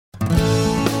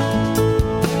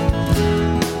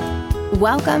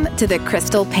Welcome to the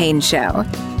Crystal Paine Show,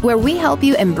 where we help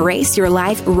you embrace your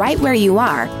life right where you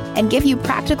are and give you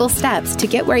practical steps to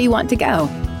get where you want to go.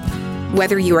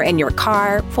 Whether you are in your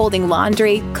car, folding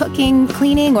laundry, cooking,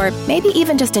 cleaning, or maybe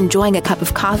even just enjoying a cup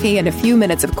of coffee and a few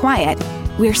minutes of quiet,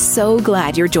 we're so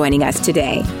glad you're joining us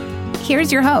today.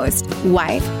 Here's your host,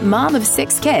 wife, mom of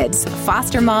 6 kids,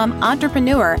 foster mom,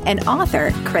 entrepreneur, and author,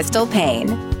 Crystal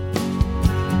Paine.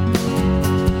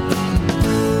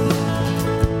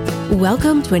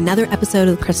 Welcome to another episode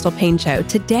of the Crystal Paine Show.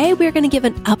 Today, we're going to give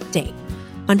an update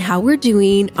on how we're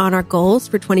doing on our goals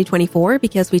for 2024,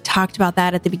 because we talked about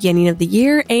that at the beginning of the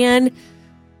year. And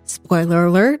spoiler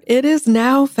alert, it is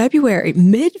now February,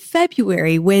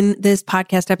 mid-February, when this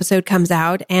podcast episode comes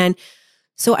out. And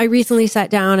so I recently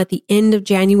sat down at the end of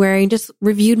January and just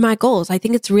reviewed my goals. I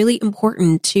think it's really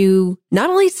important to not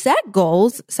only set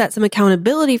goals, set some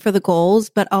accountability for the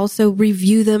goals, but also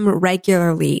review them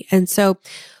regularly. And so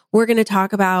we're going to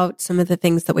talk about some of the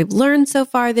things that we've learned so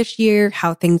far this year,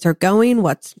 how things are going,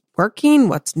 what's working,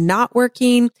 what's not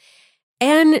working,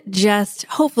 and just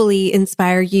hopefully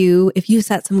inspire you if you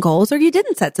set some goals or you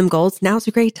didn't set some goals. Now's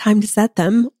a great time to set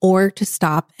them or to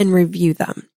stop and review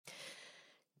them.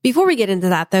 Before we get into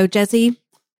that though, Jesse,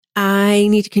 I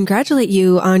need to congratulate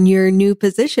you on your new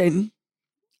position.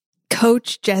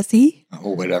 Coach Jesse.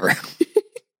 Oh, whatever.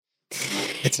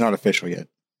 It's not official yet.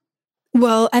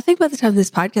 Well, I think by the time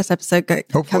this podcast episode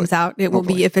comes out, it will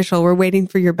be official. We're waiting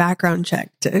for your background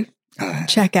check to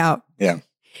check out. Yeah.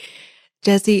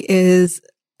 Jesse is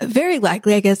very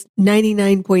likely, I guess,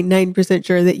 99.9%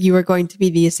 sure that you are going to be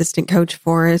the assistant coach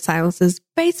for Silas's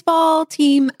baseball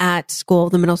team at school,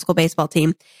 the middle school baseball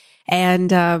team. And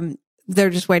they're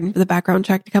just waiting for the background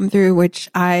check to come through, which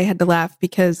I had to laugh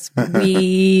because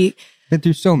we been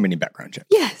through so many background checks.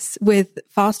 Yes. With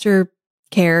foster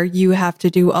care, you have to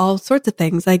do all sorts of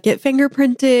things like get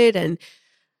fingerprinted and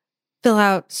fill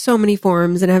out so many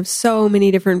forms and have so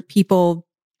many different people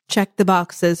check the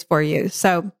boxes for you.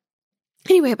 So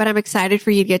anyway, but I'm excited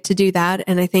for you to get to do that.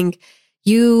 And I think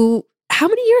how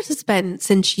many years has it been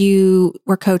since you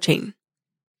were coaching?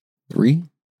 3,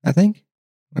 I think.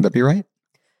 Would that be right?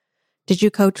 Did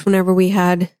you coach whenever we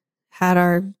had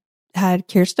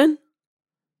Kirsten?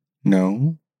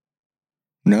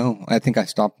 No, I think I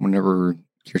stopped whenever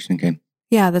Kirsten came.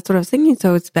 Yeah, that's what I was thinking.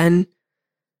 So it's been,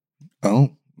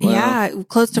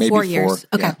 close to 4 years.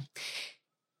 Okay. Yeah.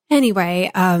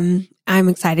 Anyway, I'm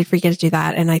excited for you to do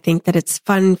that. And I think that it's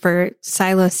fun for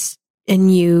Silas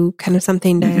and you, kind of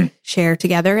something to share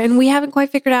together. And we haven't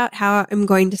quite figured out how I'm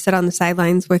going to sit on the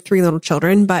sidelines with 3 little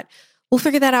children, but we'll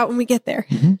figure that out when we get there.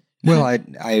 Mm-hmm. Well,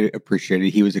 I appreciated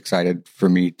it. He was excited for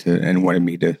me and wanted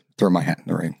me to throw my hat in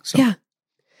the ring. So yeah.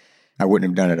 I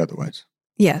wouldn't have done it otherwise.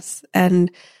 Yes.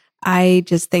 And I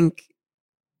just think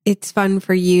it's fun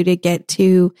for you to get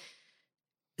to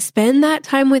spend that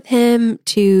time with him,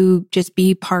 to just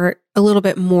be a little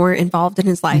bit more involved in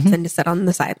his life than to sit on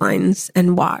the sidelines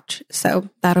and watch. So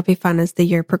that'll be fun as the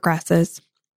year progresses.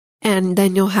 And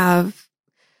then you'll have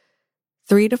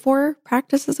 3 to 4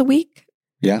 practices a week.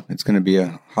 Yeah, it's going to be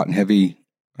a hot and heavy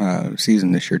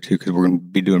season this year too, because we're going to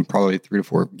be doing probably 3 to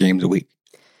 4 games a week.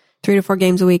 3 to 4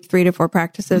 games a week, 3 to 4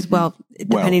 practices. Well,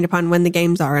 depending upon when the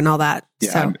games are and all that. Yeah,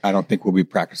 so, I don't think we'll be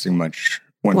practicing much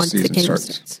once the season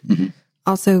starts. Mm-hmm.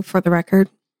 Also, for the record,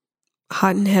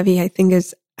 hot and heavy, I think,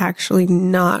 is actually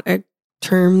not a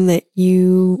term that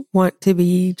you want to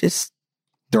be just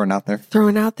throwing out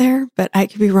there. But I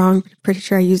could be wrong. I'm pretty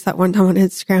sure I used that one time on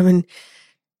Instagram, and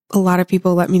a lot of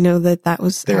people let me know that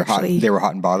was they were hot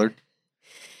and bothered.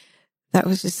 That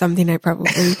was just something I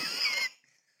probably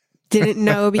didn't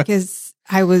know because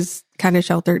I was kind of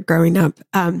sheltered growing up.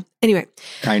 Anyway.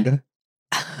 Kinda.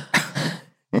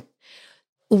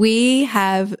 We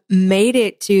have made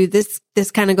it to this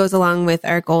kind of goes along with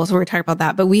our goals. We're going to talk about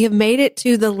that, but we have made it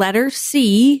to the letter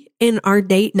C in our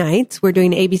date nights. We're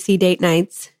doing ABC date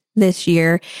nights this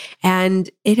year, and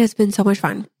it has been so much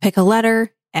fun. Pick a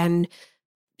letter and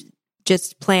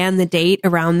just plan the date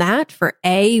around that. For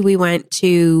A, we went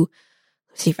to,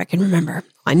 let's see if I can remember.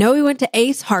 I know we went to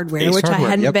Ace Hardware, which I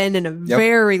hadn't been in a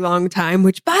very long time,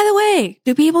 which, by the way,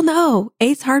 do people know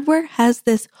Ace Hardware has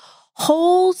this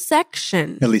whole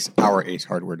section? At least our Ace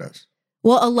Hardware does.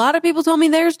 Well, a lot of people told me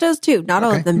theirs does too. Not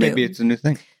all of them do. Maybe it's a new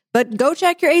thing. But go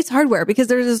check your Ace Hardware, because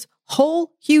there's this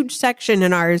whole huge section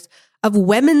in ours of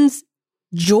women's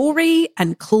jewelry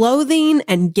and clothing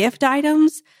and gift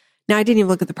items. Now, I didn't even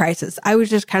look at the prices. I was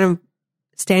just kind of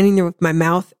standing there with my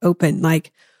mouth open,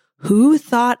 like, who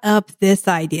thought up this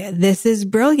idea? This is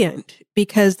brilliant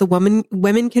because the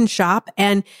women can shop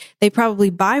and they probably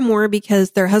buy more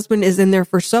because their husband is in there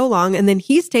for so long. And then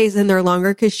he stays in there longer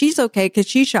because she's okay because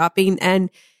she's shopping. And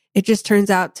it just turns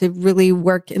out to really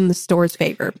work in the store's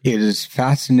favor. It is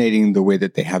fascinating the way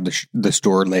that they have the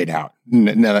store laid out.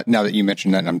 Now that you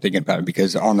mentioned that, I'm thinking about it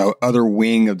because on the other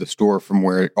wing of the store from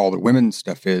where all the women's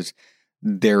stuff is,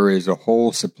 there is a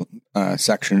whole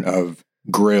section of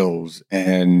grills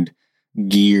and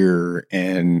gear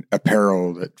and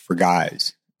apparel that for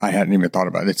guys. I hadn't even thought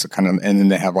about it. It's and then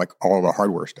they have like all the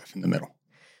hardware stuff in the middle.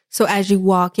 So as you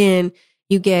walk in,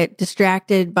 you get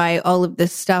distracted by all of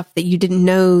this stuff that you didn't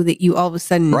know that you all of a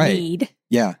sudden need.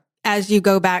 Yeah. As you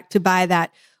go back to buy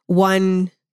that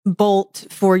one bolt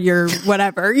for your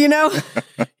whatever,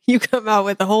 you come out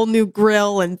with a whole new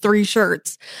grill and 3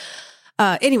 shirts.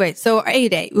 Anyway, so our A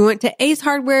Day, we went to Ace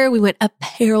Hardware. We went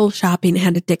apparel shopping.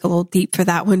 Had to dig a little deep for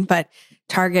that one, but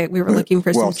Target, we were looking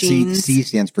for some jeans. C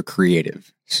stands for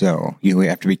creative. So you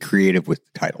have to be creative with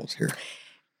the titles here.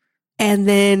 And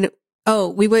then,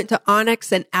 we went to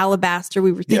Onyx and Alabaster.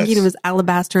 We were thinking it was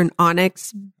Alabaster and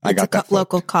Onyx. I got that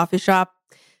local coffee shop,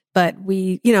 but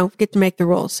we, get to make the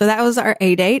rules. So that was our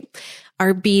A date.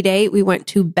 Our B date, we went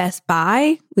to Best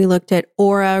Buy. We looked at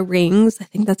Aura rings. I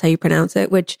think that's how you pronounce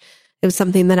it, which it was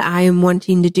something that I am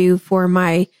wanting to do for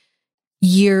my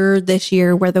year this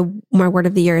year, where my word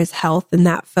of the year is health and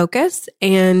that focus.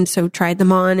 And so tried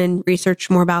them on and researched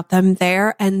more about them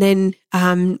there. And then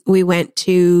we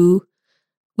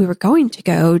were going to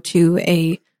go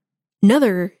to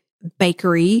another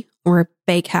bakery or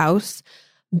bakehouse,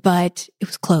 but it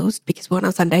was closed because we went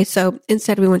on Sunday. So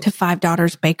instead we went to Five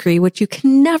Daughters Bakery, which you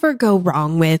can never go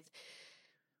wrong with.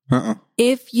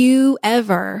 If you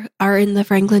ever are in the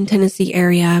Franklin, Tennessee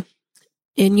area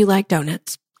and you like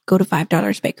donuts, go to Five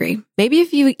Daughters Bakery. Maybe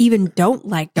if you even don't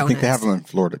like donuts. I think they have them in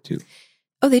Florida too.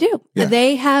 Oh, they do. Yeah.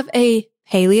 They have a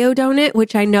paleo donut,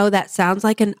 which I know that sounds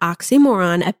like an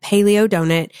oxymoron, a paleo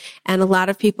donut. And a lot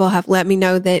of people have let me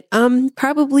know that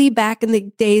probably back in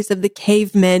the days of the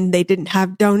cavemen, they didn't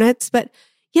have donuts, but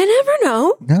you never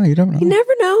know. No, you don't know. You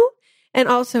never know. And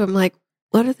also I'm like,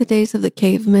 what are the days of the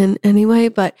cavemen anyway?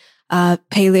 But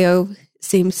paleo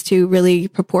seems to really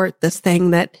purport this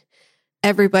thing that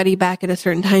everybody back in a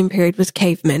certain time period was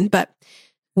cavemen, but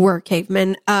were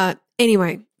cavemen.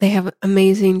 Anyway, they have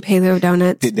amazing paleo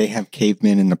donuts. Did they have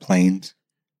cavemen in the plains?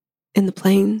 In the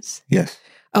plains? Yes.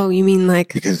 Oh, you mean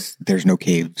like... Because there's no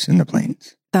caves in the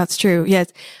plains. That's true,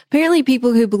 yes. Apparently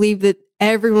people who believe that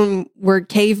everyone were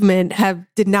cavemen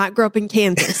did not grow up in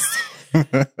Kansas.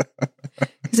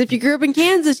 Because if you grew up in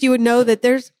Kansas, you would know that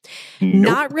there's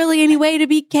not really any way to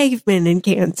be cavemen in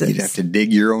Kansas. You'd have to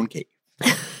dig your own cave.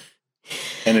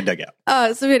 And a dugout.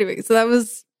 So anyway, so that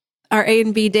was our A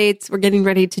and B dates. We're getting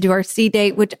ready to do our C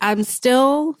date, which I'm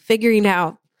still figuring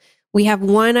out. We have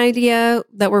one idea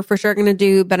that we're for sure going to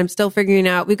do, but I'm still figuring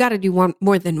out we've got to do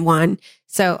more than one.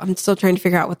 So I'm still trying to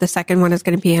figure out what the second one is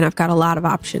going to be. And I've got a lot of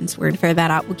options. We're going to figure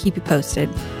that out. We'll keep you posted.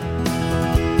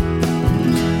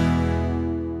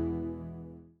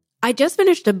 I just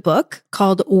finished a book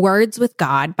called Words with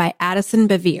God by Addison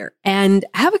Bevere. And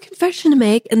I have a confession to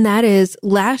make, and that is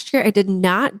last year I did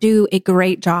not do a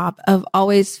great job of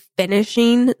always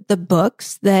finishing the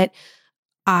books that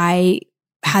I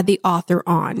had the author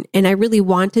on. And I really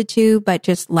wanted to, but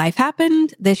just life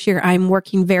happened. This year I'm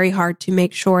working very hard to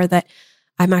make sure that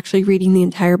I'm actually reading the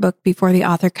entire book before the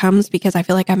author comes, because I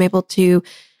feel like I'm able to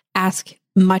ask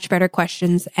much better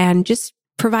questions and just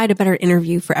provide a better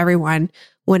interview for everyone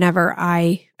whenever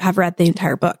I have read the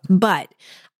entire book. But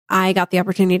I got the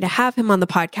opportunity to have him on the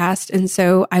podcast. And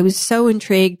so I was so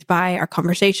intrigued by our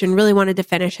conversation, really wanted to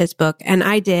finish his book. And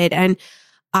I did. And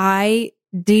I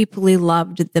deeply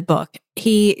loved the book.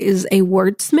 He is a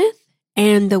wordsmith,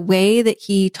 and the way that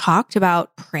he talked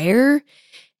about prayer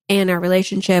and our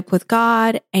relationship with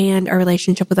God and our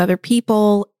relationship with other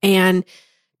people and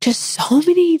just so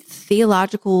many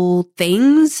theological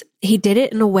things. He did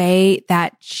it in a way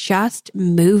that just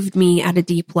moved me at a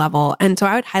deep level. And so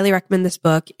I would highly recommend this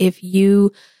book if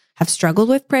you have struggled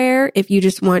with prayer, if you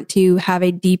just want to have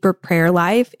a deeper prayer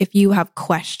life, if you have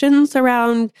questions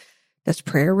around, does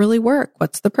prayer really work?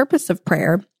 What's the purpose of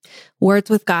prayer? Words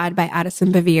with God by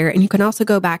Addison Bevere. And you can also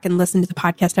go back and listen to the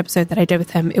podcast episode that I did with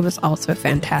him. It was also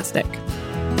fantastic.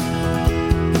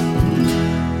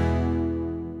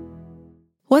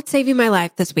 What's saving my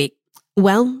life this week?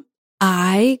 Well,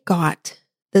 I got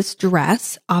this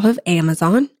dress off of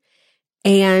Amazon,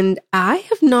 and I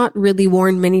have not really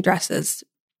worn many dresses.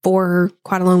 for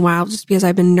quite a long while just because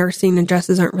I've been nursing and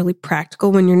dresses aren't really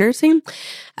practical when you're nursing.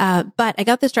 But I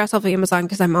got this dress off of Amazon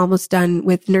because I'm almost done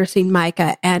with nursing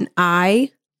Micah and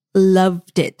I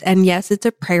loved it. And yes, it's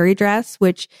a prairie dress,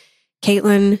 which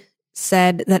Caitlin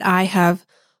said that I have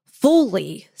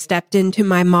fully stepped into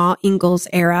my Ma Ingalls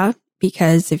era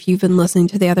because if you've been listening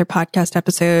to the other podcast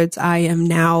episodes, I am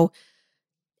now.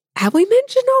 Have we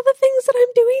mentioned all the things that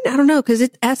I'm doing? I don't know, because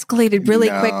it escalated really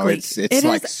quickly. It's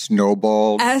like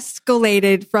snowballed.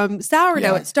 Escalated from sourdough.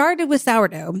 Yeah. It started with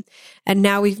sourdough, and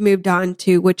now we've moved on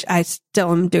to, which I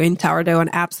still am doing sourdough and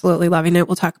absolutely loving it.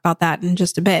 We'll talk about that in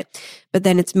just a bit. But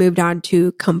then it's moved on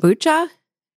to kombucha,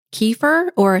 kefir,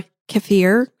 or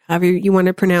kefir, however you want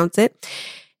to pronounce it,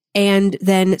 and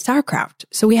then sauerkraut.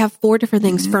 So we have 4 different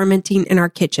things fermenting in our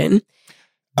kitchen.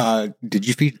 Did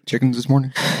you feed chickens this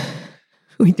morning?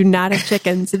 We do not have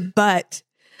chickens, but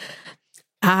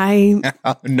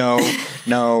No.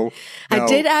 I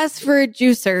did ask for a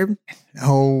juicer.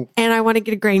 No. And I want to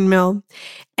get a grain mill.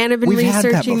 And I've been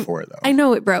researching. Had that before, though. I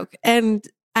know it broke. And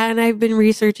I've been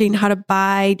researching how to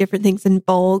buy different things in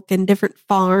bulk and different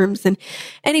farms. And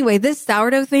anyway, this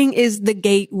sourdough thing is the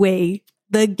gateway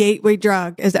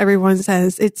drug, as everyone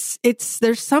says.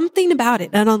 There's something about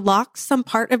it that unlocks some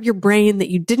part of your brain that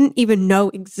you didn't even know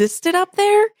existed up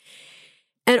there.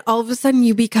 And all of a sudden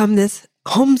you become this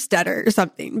homesteader or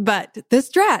something. But this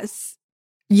dress,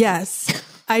 yes,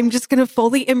 I'm just going to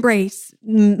fully embrace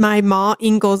my Ma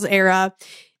Ingalls era.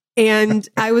 And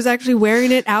I was actually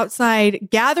wearing it outside,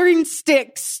 gathering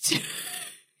sticks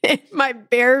in my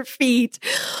bare feet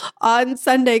on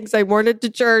Sunday because I wore it to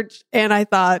church. And I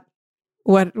thought,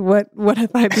 what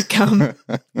have I become?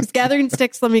 I was gathering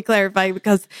sticks, let me clarify,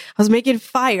 because I was making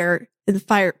fire in the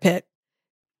fire pit.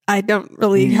 I don't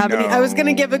really have any. I was going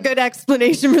to give a good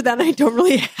explanation for that. I don't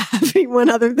really have anyone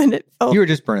other than it. You were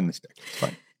just burning the stick.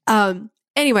 It's fine.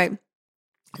 Anyway,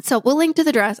 so we'll link to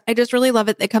the dress. I just really love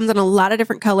it. It comes in a lot of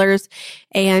different colors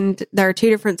and there are 2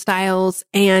 different styles.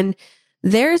 And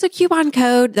there's a coupon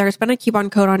code. There's been a coupon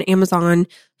code on Amazon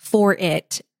for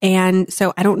it. And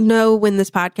so I don't know when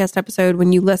this podcast episode,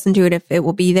 when you listen to it, if it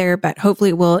will be there, but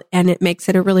hopefully it will. And it makes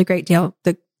it a really great deal.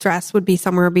 The dress would be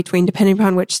somewhere between, depending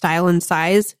upon which style and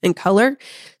size and color,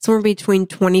 somewhere between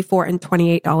 $24 and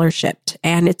 $28 shipped.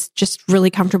 And it's just really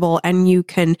comfortable and you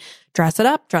can dress it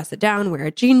up, dress it down, wear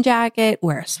a jean jacket,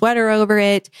 wear a sweater over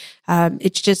it.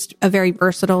 It's just a very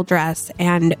versatile dress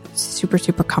and super,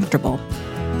 super comfortable.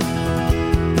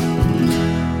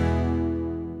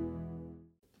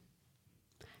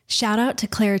 Shout out to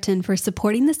Claritin for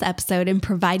supporting this episode and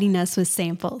providing us with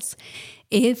samples.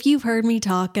 If you've heard me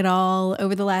talk at all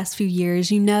over the last few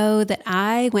years, you know that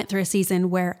I went through a season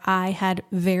where I had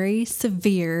very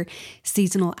severe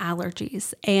seasonal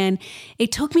allergies. And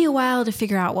it took me a while to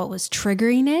figure out what was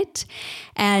triggering it.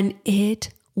 And it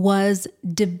was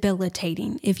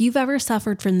debilitating. If you've ever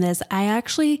suffered from this, I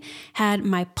actually had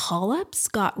my polyps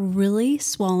got really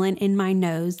swollen in my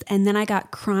nose. And then I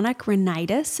got chronic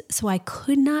rhinitis. So I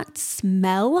could not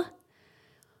smell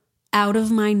out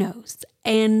of my nose.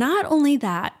 And not only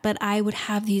that, but I would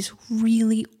have these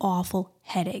really awful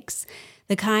headaches,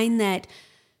 the kind that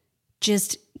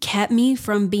just kept me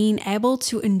from being able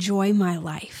to enjoy my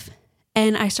life.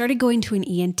 And I started going to an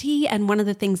ENT, and one of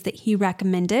the things that he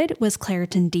recommended was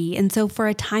Claritin D. And so for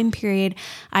a time period,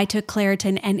 I took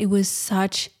Claritin, and it was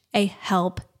such a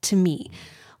help to me.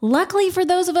 Luckily for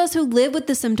those of us who live with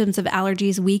the symptoms of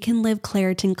allergies, we can live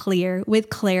Claritin Clear with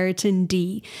Claritin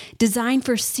D. Designed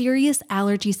for serious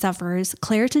allergy sufferers,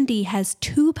 Claritin D has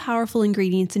 2 powerful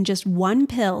ingredients in just 1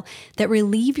 pill that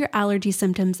relieve your allergy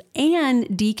symptoms and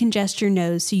decongest your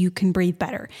nose so you can breathe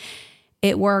better.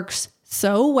 It works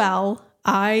so well.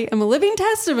 I am a living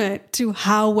testament to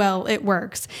how well it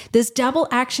works. This double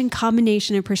action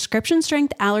combination of prescription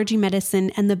strength allergy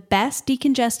medicine and the best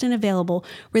decongestant available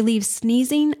relieves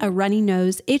sneezing, a runny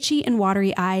nose, itchy and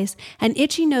watery eyes, an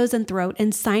itchy nose and throat,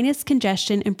 and sinus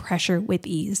congestion and pressure with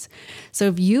ease. So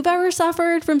if you've ever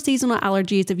suffered from seasonal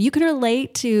allergies, if you can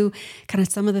relate to kind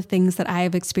of some of the things that I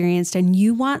have experienced and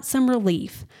you want some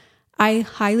relief, I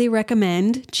highly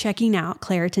recommend checking out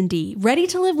Claritin D. Ready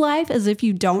to live life as if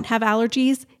you don't have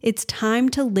allergies? It's time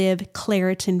to live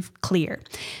Claritin Clear.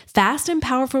 Fast and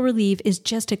powerful relief is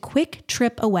just a quick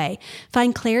trip away.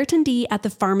 Find Claritin D at the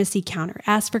pharmacy counter.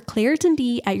 Ask for Claritin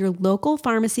D at your local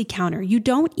pharmacy counter. You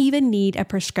don't even need a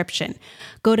prescription.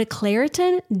 Go to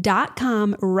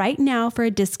Claritin.com right now for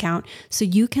a discount so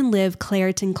you can live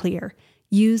Claritin Clear.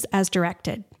 Use as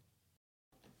directed.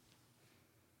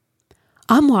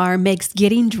 Armoire makes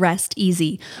getting dressed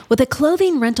easy. With a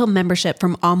clothing rental membership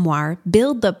from Armoire,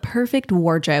 build the perfect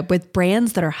wardrobe with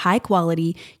brands that are high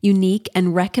quality, unique,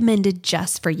 and recommended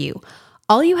just for you.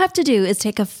 All you have to do is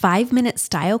take a 5-minute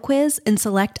style quiz and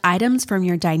select items from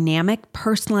your dynamic,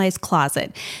 personalized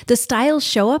closet. The styles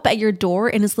show up at your door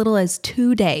in as little as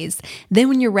 2 days. Then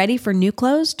when you're ready for new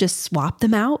clothes, just swap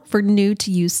them out for new to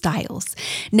use styles.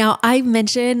 Now, I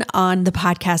mentioned on the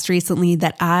podcast recently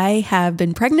that I have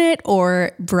been pregnant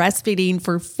or breastfeeding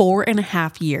for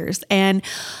 4.5 years. And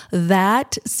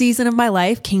that season of my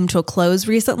life came to a close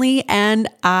recently. And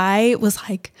I was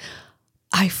like,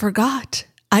 I forgot.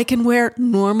 I can wear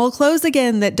normal clothes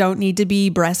again that don't need to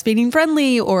be breastfeeding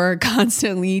friendly or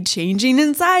constantly changing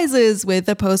in sizes with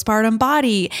a postpartum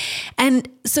body. And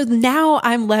so now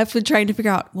I'm left with trying to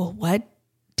figure out, well, what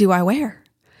do I wear?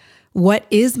 What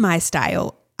is my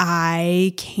style?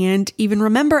 I can't even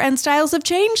remember, and styles have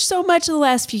changed so much in the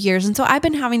last few years. And so I've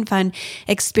been having fun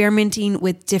experimenting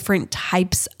with different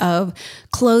types of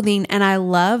clothing. And I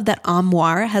love that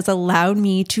Armoire has allowed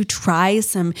me to try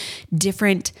some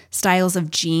different styles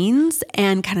of jeans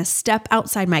and kind of step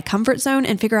outside my comfort zone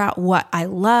and figure out what I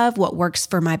love, what works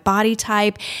for my body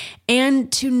type,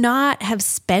 and to not have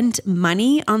spent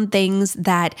money on things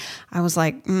that I was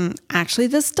like, actually,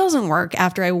 this doesn't work,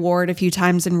 after I wore it a few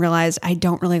times and realized I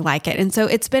don't really like it. And so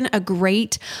it's been a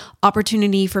great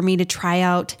opportunity for me to try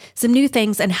out some new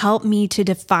things and help me to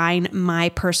define my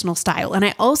personal style. And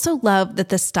I also love that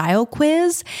the style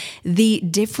quiz, the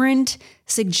different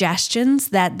suggestions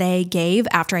that they gave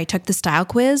after I took the style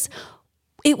quiz,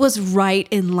 it was right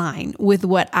in line with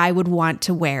what I would want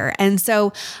to wear. And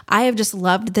so I have just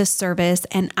loved this service,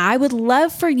 and I would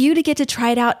love for you to get to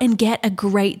try it out and get a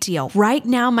great deal. Right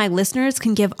now, my listeners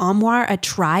can give Armoire a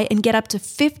try and get up to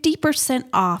 50%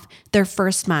 off their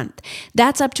first month.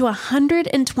 That's up to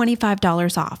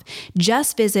 $125 off.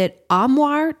 Just visit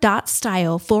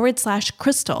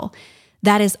armoire.style/crystal.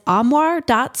 That is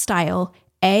armoire.style,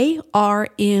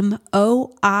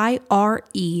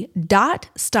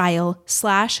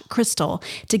 ARMOIRE.style/crystal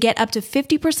to get up to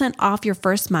 50% off your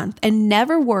first month and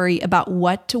never worry about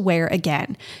what to wear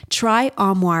again. Try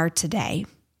Armoire today.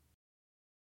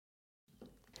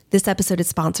 This episode is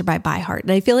sponsored by ByHeart,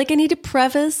 and I feel like I need to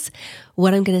preface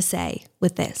what I'm going to say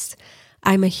with this.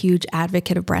 I'm a huge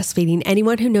advocate of breastfeeding.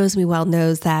 Anyone who knows me well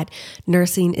knows that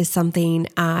nursing is something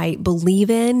I believe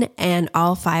in, and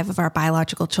all 5 of our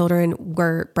biological children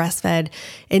were breastfed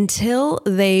until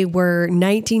they were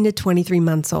 19 to 23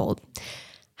 months old.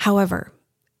 However,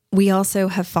 we also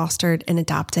have fostered and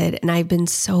adopted, and I've been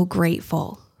so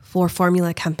grateful for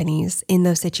formula companies in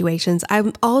those situations.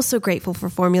 I'm also grateful for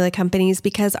formula companies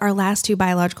because our last 2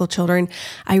 biological children,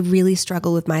 I really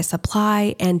struggled with my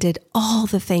supply and did all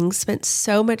the things, spent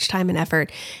so much time and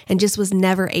effort, and just was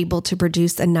never able to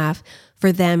produce enough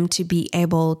for them to be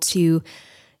able to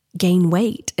gain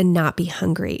weight and not be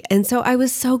hungry. And so I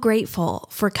was so grateful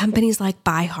for companies like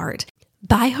ByHeart.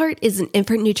 ByHeart is an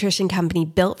infant nutrition company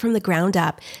built from the ground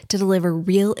up to deliver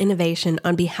real innovation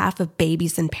on behalf of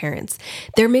babies and parents.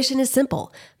 Their mission is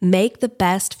simple: make the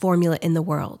best formula in the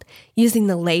world. Using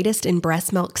the latest in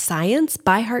breast milk science,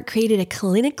 ByHeart created a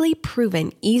clinically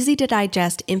proven, easy to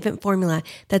digest infant formula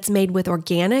that's made with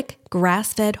organic,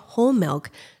 grass-fed whole milk,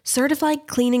 certified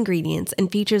clean ingredients,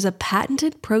 and features a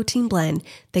patented protein blend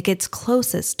that gets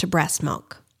closest to breast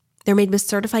milk. They're made with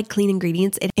certified clean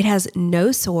ingredients. It has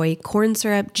no soy, corn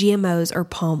syrup, GMOs, or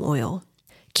palm oil.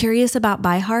 Curious about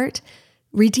ByHeart?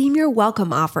 Redeem your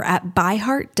welcome offer at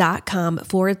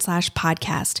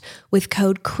byheart.com/podcast with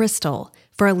code CRYSTAL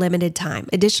for a limited time.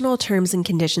 Additional terms and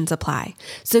conditions apply.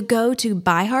 So go to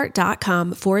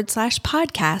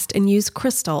byheart.com/podcast and use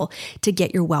CRYSTAL to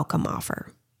get your welcome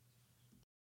offer.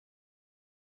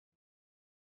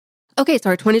 Okay, so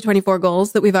our 2024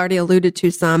 goals that we've already alluded to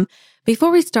some.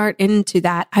 Before we start into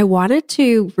that, I wanted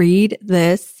to read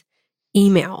this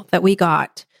email that we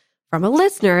got from a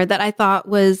listener that I thought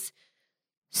was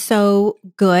so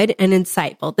good and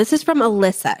insightful. This is from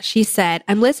Alyssa. She said,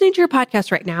 I'm listening to your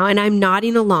podcast right now and I'm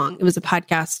nodding along. It was a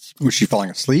podcast. Was she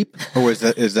falling asleep, or is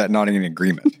that nodding in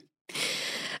agreement?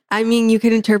 I mean, you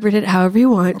can interpret it however you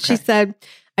want. Okay. She said,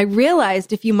 I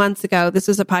realized a few months ago, this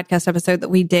was a podcast episode that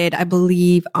we did, I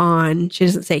believe on, she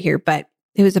doesn't say here, but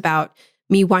it was about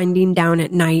me winding down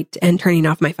at night and turning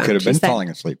off my phone. Could have been falling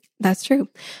asleep. That's true.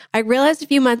 I realized a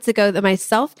few months ago that my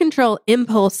self-control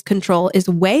impulse control is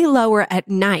way lower at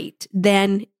night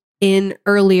than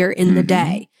earlier in the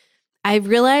day. I've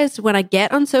realized when I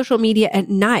get on social media at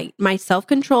night, my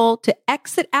self-control to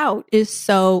exit out is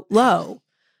so low.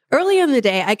 Earlier in the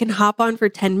day, I can hop on for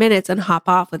 10 minutes and hop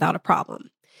off without a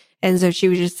problem. And so she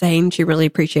was just saying she really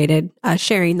appreciated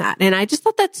sharing that. And I just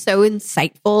thought that's so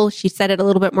insightful. She said it a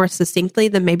little bit more succinctly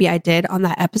than maybe I did on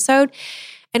that episode.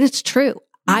 And it's true.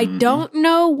 I don't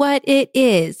know what it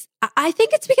is. I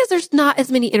think it's because there's not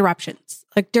as many interruptions.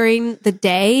 Like during the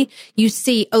day, you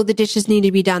see, oh, the dishes need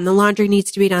to be done. The laundry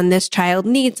needs to be done. This child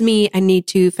needs me. I need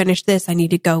to finish this. I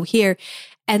need to go here.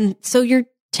 And so you're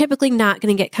typically not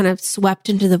going to get kind of swept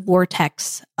into the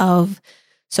vortex of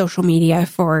social media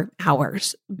for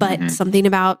hours. But something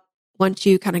about once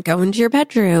you kind of go into your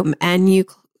bedroom and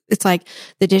it's like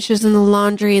the dishes and the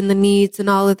laundry and the needs and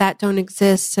all of that don't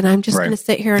exist. And I'm just going to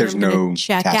sit here and I'm going to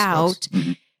check out.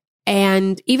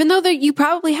 And even though that you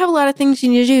probably have a lot of things you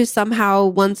need to do, somehow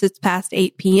once it's past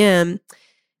 8 p.m.,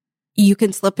 you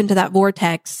can slip into that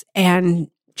vortex and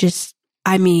just,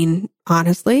 I mean,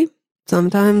 honestly,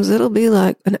 sometimes it'll be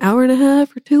like an hour and a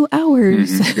half or 2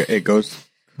 hours. It goes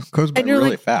by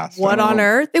really fast. What on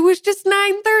earth? It was just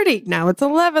 9:30. Now it's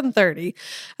 11:30.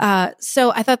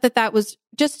 So I thought that was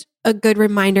just a good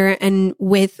reminder. And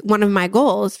with one of my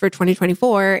goals for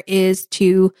 2024 is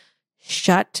to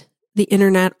shut the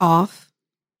internet off,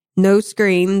 no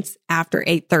screens after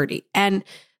 8:30. And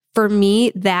for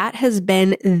me, that has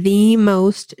been the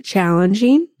most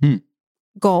challenging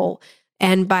goal.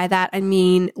 And by that, I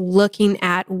mean looking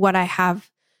at what I have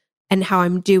and how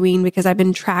I'm doing, because I've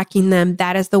been tracking them.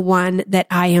 That is the one that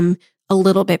I am a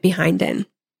little bit behind in,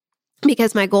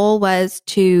 because my goal was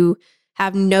to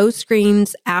have no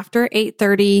screens after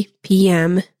 8:30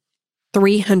 p.m.,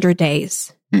 300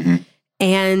 days.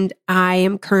 And I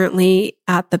am currently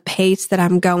at the pace that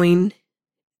I'm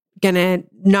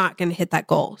not gonna hit that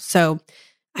goal. So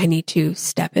I need to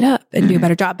step it up and do a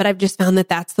better job. But I've just found that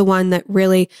that's the one that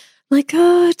really, like,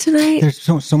 oh, tonight. There's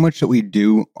so much that we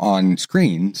do on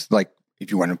screens. Like if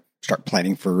you want to start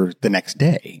planning for the next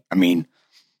day, I mean,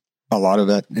 a lot of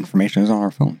that information is on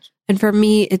our phones. And for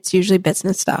me, it's usually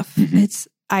business stuff.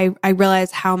 I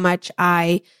realize how much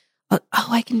I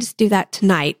can just do that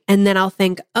tonight. And then I'll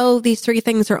think, oh, these 3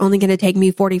 things are only going to take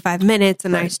me 45 minutes.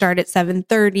 And I start at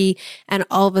 7:30 and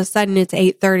all of a sudden it's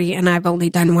 8:30 and I've only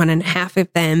done 1.5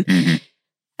 of them.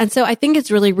 And so I think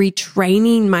it's really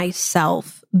retraining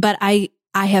myself. But I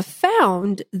have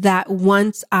found that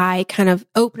once I kind of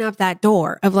open up that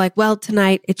door of like, well,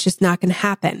 tonight it's just not going to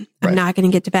happen. I'm not going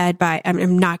to get to bed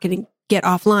I'm not going to get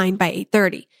offline by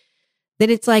 8:30. Then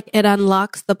it's like it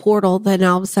unlocks the portal. Then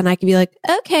all of a sudden I can be like,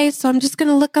 okay, so I'm just going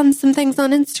to look on some things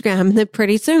on Instagram. And then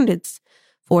pretty soon it's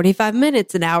 45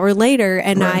 minutes, an hour later.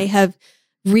 And I have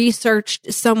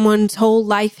researched someone's whole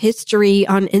life history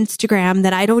on Instagram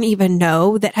that I don't even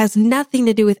know, that has nothing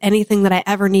to do with anything that I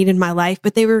ever need in my life,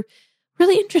 but they were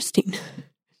really interesting.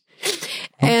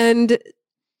 And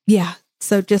yeah,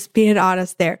 so just being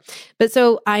honest there. But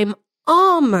so I'm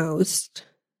almost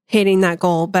hitting that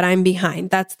goal, but I'm behind.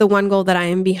 That's the one goal that I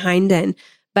am behind in.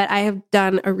 But I have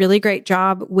done a really great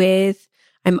job with,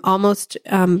 I'm almost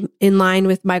in line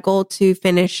with my goal to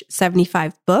finish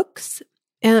 75 books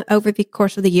over the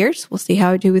course of the years. We'll see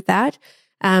how I do with that.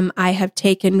 I have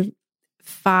taken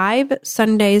 5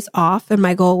 Sundays off, and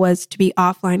my goal was to be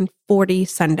offline 40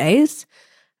 Sundays.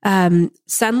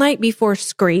 Sunlight before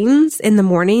screens in the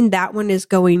morning, that one is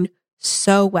going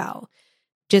so well.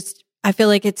 I feel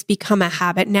like it's become a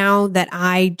habit now that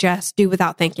I just do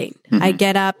without thinking. I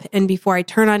get up, and before I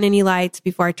turn on any lights,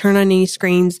 before I turn on any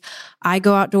screens, I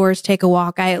go outdoors, take a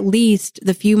walk. At least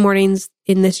the few mornings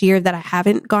in this year that I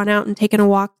haven't gone out and taken a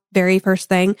walk, very first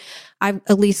thing, I've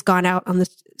at least gone out on the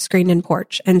screen and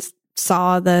porch and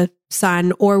saw the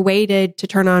sun, or waited to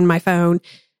turn on my phone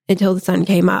until the sun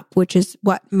came up, which is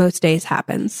what most days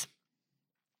happens.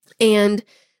 And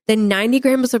the 90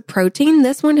 grams of protein,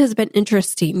 this one has been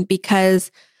interesting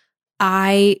because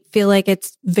I feel like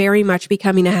it's very much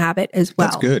becoming a habit as well.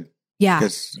 That's good. Yeah.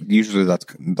 Because usually that's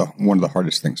one of the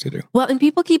hardest things to do. Well, and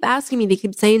people keep asking me, they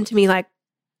keep saying to me like,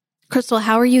 Crystal,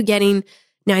 how are you getting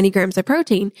 90 grams of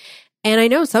protein? And I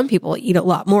know some people eat a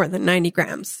lot more than 90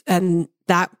 grams, and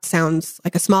that sounds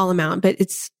like a small amount, but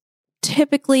it's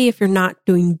typically, if you're not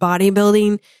doing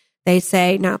bodybuilding, they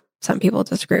say, now some people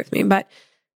disagree with me, but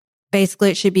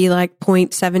basically it should be like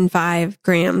 0.75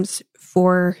 grams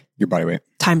for your body weight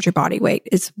times your body weight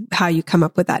is how you come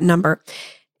up with that number.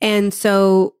 And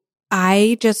so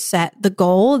I just set the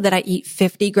goal that I eat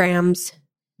 50 grams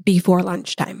before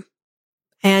lunchtime.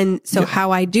 And so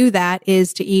how I do that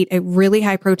is to eat a really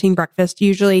high protein breakfast,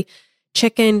 usually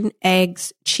chicken,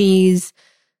 eggs, cheese,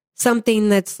 something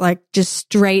that's like just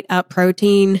straight up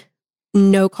protein,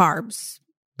 no carbs,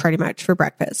 pretty much for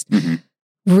breakfast.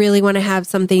 Really want to have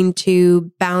something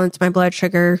to balance my blood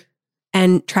sugar,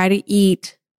 and try to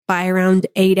eat by around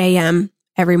 8 a.m.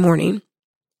 every morning.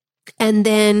 And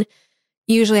then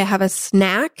usually I have a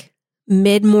snack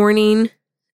mid-morning.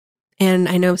 And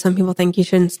I know some people think you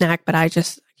shouldn't snack, but I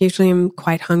just usually am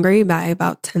quite hungry by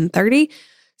about 10:30.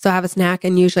 So I have a snack,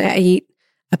 and usually I eat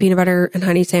a peanut butter and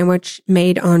honey sandwich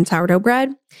made on sourdough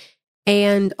bread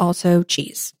and also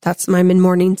cheese. That's my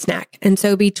mid-morning snack. And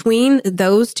so between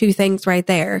those two things right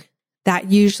there,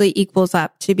 that usually equals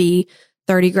up to be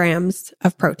 30 grams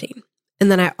of protein.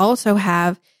 And then I also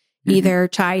have either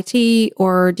chai tea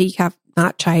or decaf,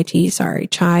 not chai tea, sorry.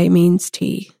 Chai means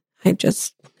tea.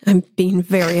 I'm being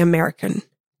very American.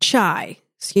 Chai,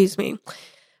 excuse me.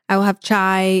 I will have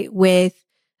chai with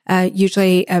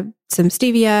usually some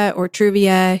stevia or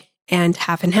Truvia and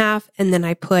half and half. And then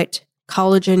I put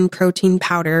collagen protein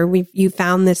powder. You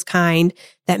found this kind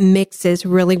that mixes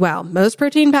really well. Most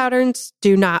protein powders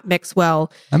do not mix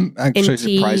well. I'm actually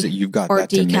surprised that you've got that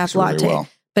to mix really well.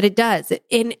 But it does.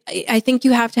 And I think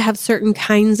you have to have certain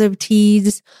kinds of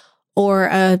teas or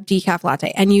a decaf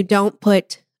latte. And you don't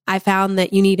put, I found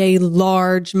that you need a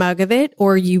large mug of it,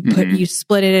 or you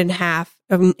split it in half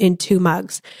in 2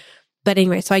 mugs. But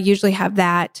anyway, so I usually have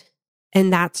that,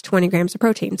 and that's 20 grams of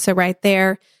protein. So right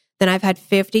there, then I've had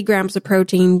 50 grams of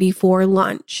protein before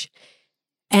lunch.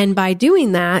 And by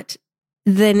doing that,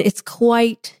 then it's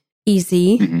quite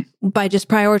easy by just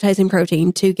prioritizing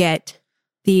protein to get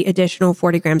the additional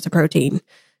 40 grams of protein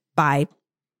by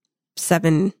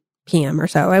 7 p.m. or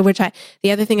so,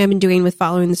 the other thing I've been doing with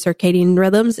following the circadian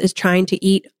rhythms is trying to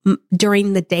eat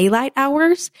during the daylight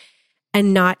hours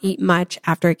and not eat much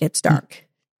after it gets dark.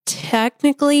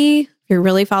 Technically, if you're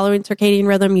really following circadian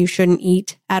rhythm, you shouldn't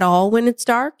eat at all when it's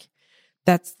dark.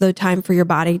 That's the time for your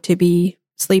body to be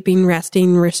sleeping,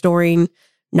 resting, restoring,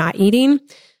 not eating.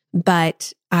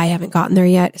 But I haven't gotten there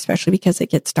yet, especially because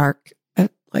it gets dark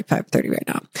at like 5:30 right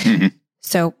now.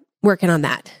 So working on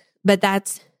that. But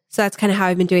that's kind of how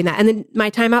I've been doing that. And then my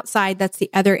time outside, that's the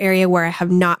other area where I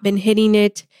have not been hitting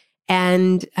it.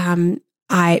 And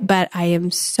but I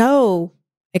am so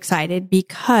excited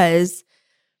because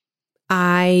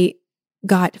I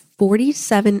got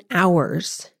 47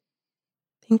 hours.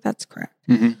 I think that's correct.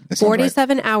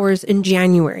 47 hours in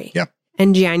January. Yep.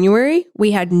 In January,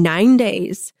 we had 9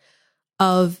 days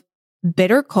of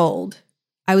bitter cold.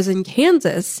 I was in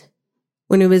Kansas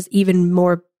when it was even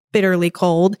more bitterly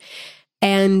cold.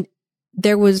 And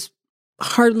there was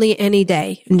hardly any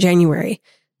day in January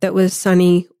that was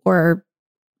sunny or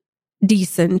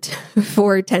decent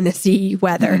for Tennessee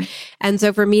weather. And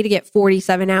so for me to get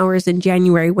 47 hours in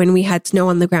January when we had snow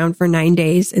on the ground for 9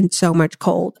 days and so much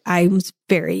cold, I was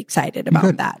very excited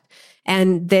about that.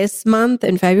 And this month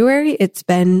in February, it's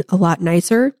been a lot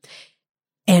nicer,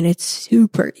 and it's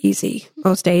super easy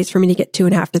most days for me to get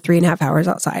 2.5 to 3.5 hours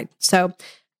outside. So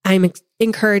I'm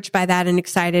encouraged by that and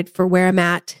excited for where I'm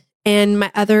at. And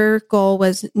my other goal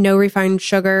was no refined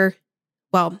sugar.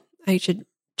 Well, I should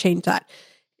change that.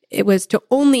 It was to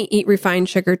only eat refined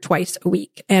sugar twice a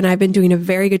week. And I've been doing a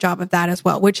very good job of that as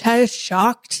well, which has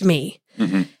shocked me.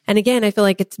 And again, I feel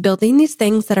like it's building these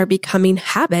things that are becoming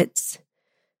habits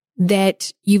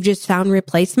that you've just found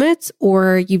replacements,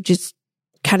 or you've just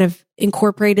kind of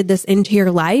incorporated this into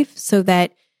your life so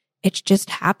that it's just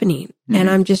happening. And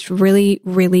I'm just really,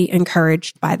 really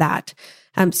encouraged by that.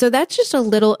 So that's just a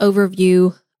little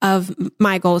overview of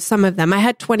my goals. Some of them, I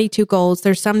had 22 goals.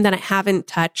 There's some that I haven't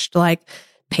touched, like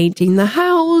painting the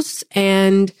house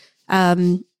and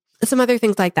some other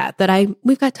things like that,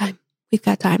 we've got time.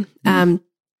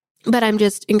 But I'm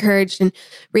just encouraged in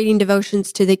reading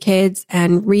devotions to the kids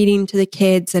and reading to the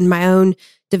kids and my own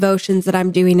devotions that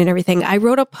I'm doing and everything. I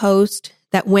wrote a post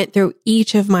that went through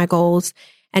each of my goals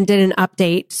and did an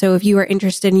update. So if you are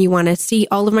interested and you want to see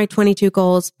all of my 22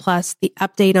 goals plus the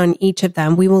update on each of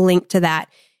them, we will link to that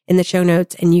in the show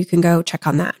notes and you can go check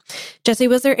on that. Jesse,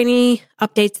 was there any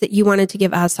updates that you wanted to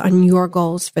give us on your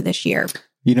goals for this year?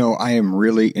 You know, I am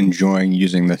really enjoying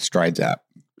using the Strides app.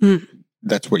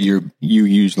 That's what you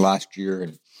used last year,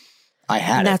 and I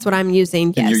had That's what I'm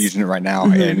using. And you're using it right now.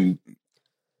 And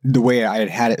the way I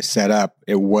had it set up,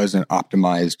 it wasn't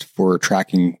optimized for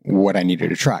tracking what I needed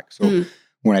to track. So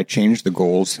when I changed the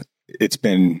goals, it's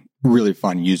been really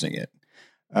fun using it.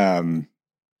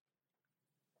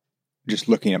 Just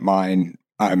looking at mine,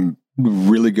 I'm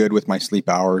really good with my sleep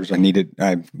hours.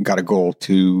 I've got a goal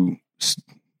to,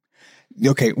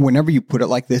 whenever you put it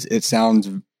like this, it sounds,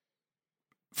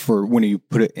 for when you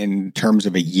put it in terms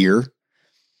of a year,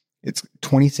 it's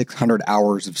 2,600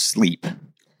 hours of sleep.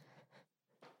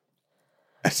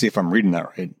 Let's see if I'm reading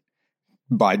that right.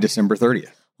 By December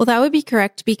 30th. Well, that would be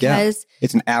correct because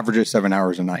it's an average of 7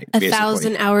 hours a night.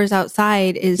 1,000 hours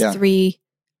outside is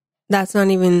That's not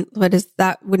even,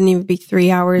 that wouldn't even be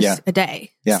 3 hours a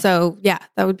day. Yeah. So yeah,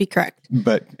 that would be correct.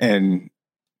 And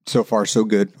so far so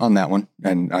good on that one.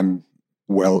 And I'm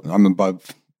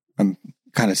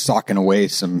kind of socking away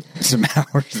some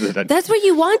hours That's what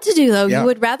you want to do though. Yeah. You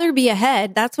would rather be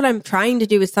ahead. That's what I'm trying to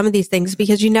do with some of these things,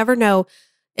 because you never know,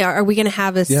 are we going to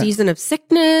have a season of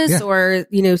sickness or,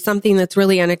 something that's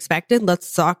really unexpected? Let's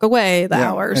sock away the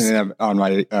hours. And then on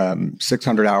my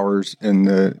 600 hours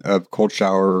of cold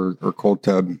shower or cold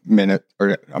tub minutes.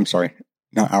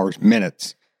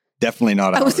 Definitely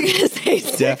not hours. I was going to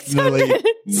say definitely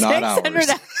not 600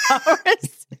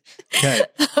 hours. Okay.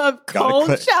 Of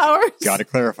cold showers. Got to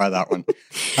clarify that one.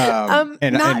 I'm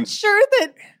not sure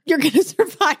that you're going to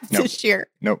survive this year.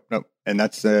 Nope. And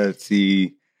that's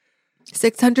the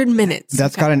 600 minutes.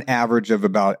 That's got an average of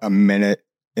about a minute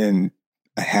and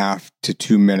a half to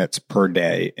 2 minutes per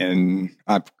day, and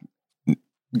I've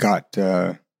got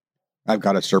a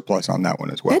surplus on that one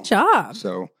as well. Good job.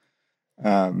 So,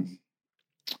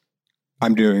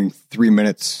 I'm doing 3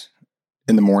 minutes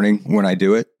in the morning when I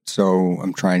do it. So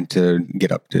I'm trying to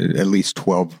get up to at least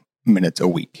 12 minutes a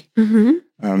week.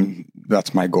 Mm-hmm.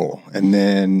 That's my goal. And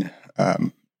then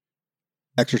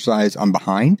exercise, I'm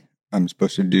behind. I'm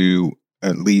supposed to do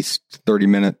at least 30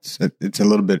 minutes. It's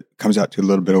comes out to a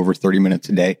little bit over 30 minutes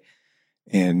a day.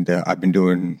 And I've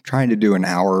been trying to do an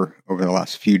hour over the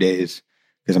last few days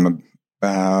because I'm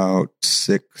about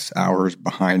 6 hours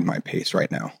behind my pace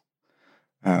right now.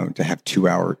 To have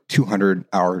 200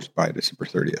 hours by December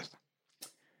 30th.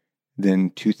 Then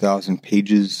 2,000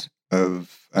 pages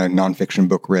of a nonfiction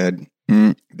book read.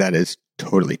 That is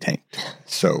totally tanked.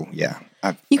 So yeah.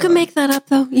 You can make that up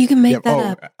though. You can make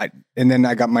that up. And then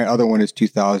I got my other one is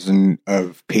 2,000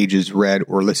 of pages read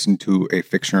or listened to a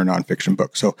fiction or nonfiction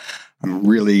book. So I'm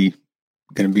really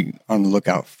going to be on the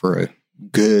lookout for a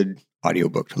good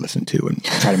audiobook to listen to and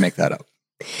try to make that up.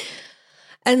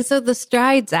 And so the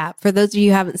Strides app, for those of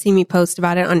you who haven't seen me post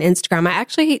about it on Instagram, I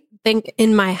actually think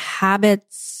in my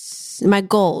habits, my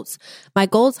goals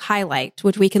highlight,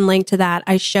 which we can link to that.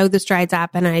 I show the Strides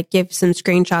app and I give some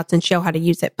screenshots and show how to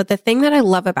use it. But the thing that I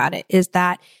love about it is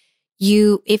that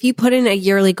if you put in a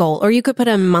yearly goal, or you could put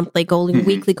a monthly goal, a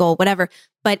weekly goal, whatever,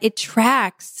 but it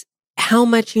tracks how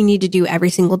much you need to do every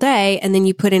single day. And then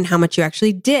you put in how much you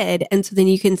actually did. And so then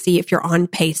you can see if you're on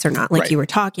pace or not, like you were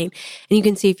talking. And you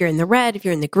can see if you're in the red, if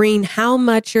you're in the green, how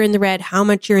much you're in the red, how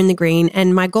much you're in the green.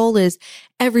 And my goal is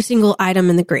every single item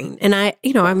in the green. And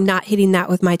I'm not hitting that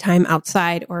with my time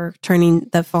outside or turning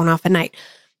the phone off at night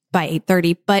by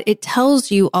 8:30, but it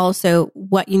tells you also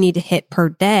what you need to hit per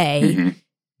day. Mm-hmm.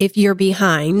 If you're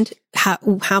behind,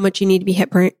 how much you need to be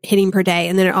hitting per day.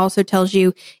 And then it also tells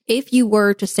you if you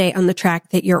were to stay on the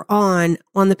track that you're on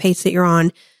the pace that you're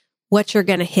on, what you're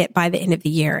going to hit by the end of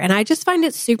the year. And I just find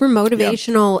it super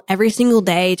motivational every single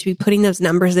day to be putting those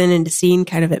numbers in and to seeing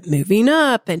kind of it moving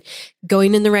up and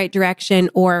going in the right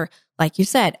direction. Or like you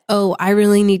said, I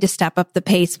really need to step up the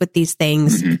pace with these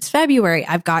things. Mm-hmm. It's February.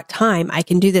 I've got time. I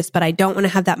can do this, but I don't want to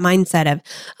have that mindset of,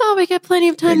 we got plenty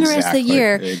of time the rest of the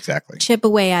year. Exactly. Chip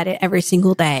away at it every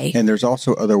single day. And there's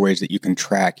also other ways that you can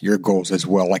track your goals as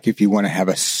well. Like if you want to have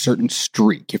a certain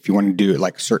streak, if you want to do it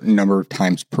like a certain number of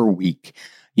times per week,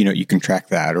 you can track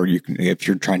that. Or you can, if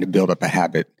you're trying to build up a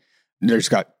habit, there's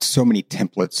got so many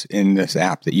templates in this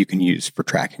app that you can use for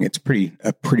tracking. It's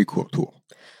a pretty cool tool.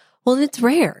 Well, it's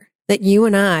rare that you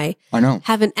and I know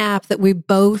have an app that we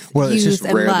both use it's just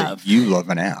and rare love. That you love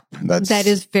an app. That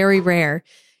is very rare.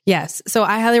 Yes. So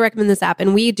I highly recommend this app.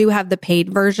 And we do have the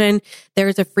paid version.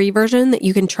 There's a free version that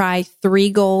you can try 3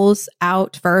 goals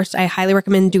out first. I highly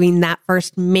recommend doing that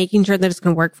first, making sure that it's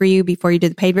going to work for you before you do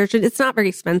the paid version. It's not very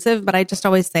expensive, but I just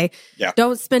always say,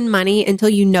 don't spend money until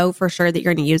you know for sure that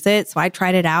you're going to use it. So I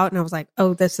tried it out and I was like,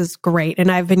 this is great.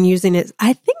 And I've been using it,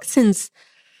 I think since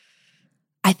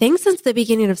the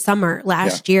beginning of summer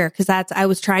last year, because I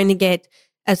was trying to get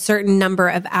a certain number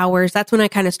of hours. That's when I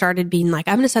kind of started being like,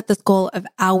 I'm going to set this goal of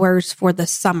hours for the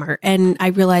summer. And I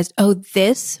realized,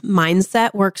 this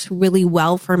mindset works really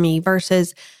well for me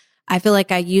versus I feel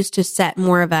like I used to set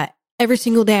more of a every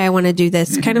single day I want to do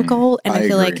this kind of goal. And I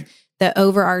feel like the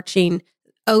overarching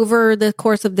over the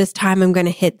course of this time, I'm going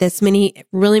to hit this many. It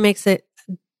really makes it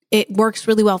works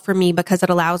really well for me because it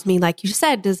allows me, like you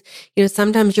said,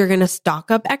 sometimes you're going to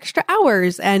stock up extra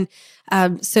hours. And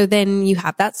so then you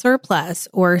have that surplus,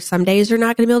 or some days you're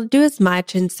not going to be able to do as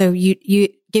much. And so you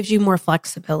gives you more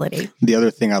flexibility. The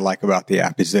other thing I like about the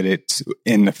app is that it's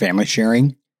in the family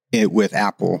sharing it with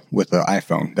Apple, with the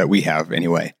iPhone that we have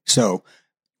anyway. So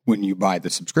when you buy the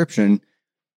subscription,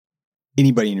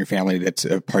 anybody in your family that's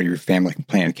a part of your family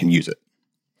plan can use it.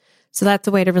 So that's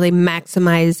a way to really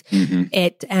maximize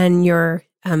it and your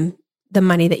the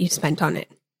money that you spent on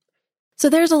it. So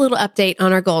there's a little update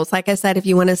on our goals. Like I said, if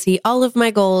you want to see all of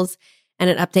my goals and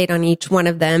an update on each one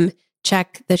of them,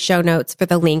 check the show notes for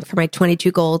the link for my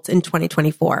 22 goals in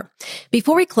 2024.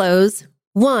 Before we close,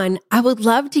 one, I would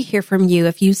love to hear from you.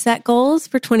 If you set goals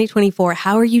for 2024,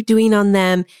 how are you doing on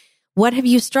them? What have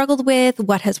you struggled with?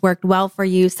 What has worked well for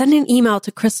you? Send an email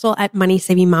to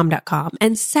crystal@moneysavingmom.com.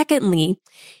 And secondly,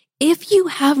 if you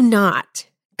have not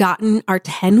gotten our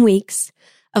 10 weeks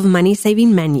of money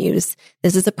saving menus,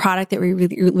 this is a product that we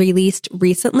released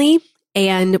recently.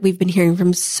 And we've been hearing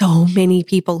from so many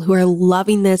people who are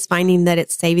loving this, finding that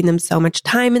it's saving them so much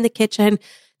time in the kitchen.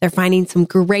 They're finding some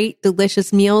great,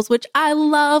 delicious meals, which I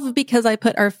love because I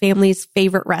put our family's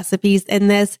favorite recipes in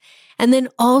this. And then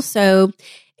also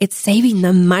it's saving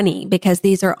them money because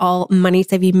these are all money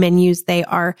saving menus. They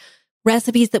are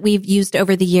recipes that we've used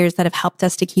over the years that have helped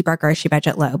us to keep our grocery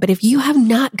budget low. But if you have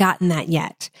not gotten that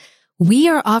yet, we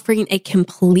are offering a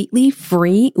completely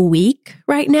free week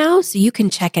right now. So you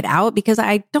can check it out because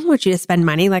I don't want you to spend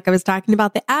money. Like I was talking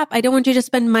about the app, I don't want you to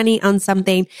spend money on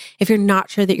something if you're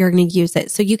not sure that you're going to use it.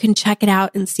 So you can check it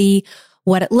out and see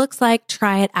what it looks like.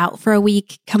 Try it out for a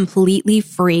week completely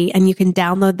free and you can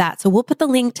download that. So we'll put the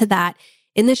link to that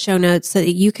in the show notes so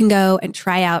that you can go and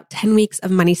try out 10 weeks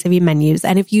of money saving menus.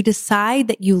 And if you decide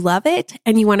that you love it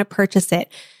and you want to purchase it,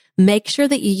 make sure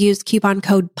that you use coupon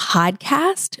code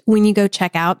podcast when you go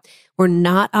check out. We're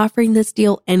not offering this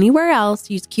deal anywhere else.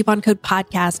 Use coupon code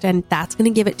podcast and that's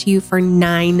going to give it to you for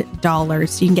 $9.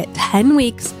 So you can get 10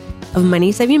 weeks of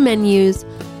money saving menus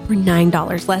for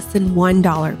 $9, less than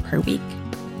 $1 per week.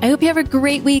 I hope you have a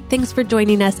great week. Thanks for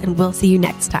joining us and we'll see you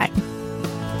next time.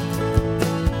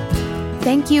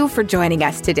 Thank you for joining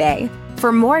us today.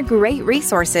 For more great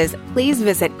resources, please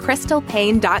visit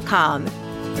crystalpaine.com.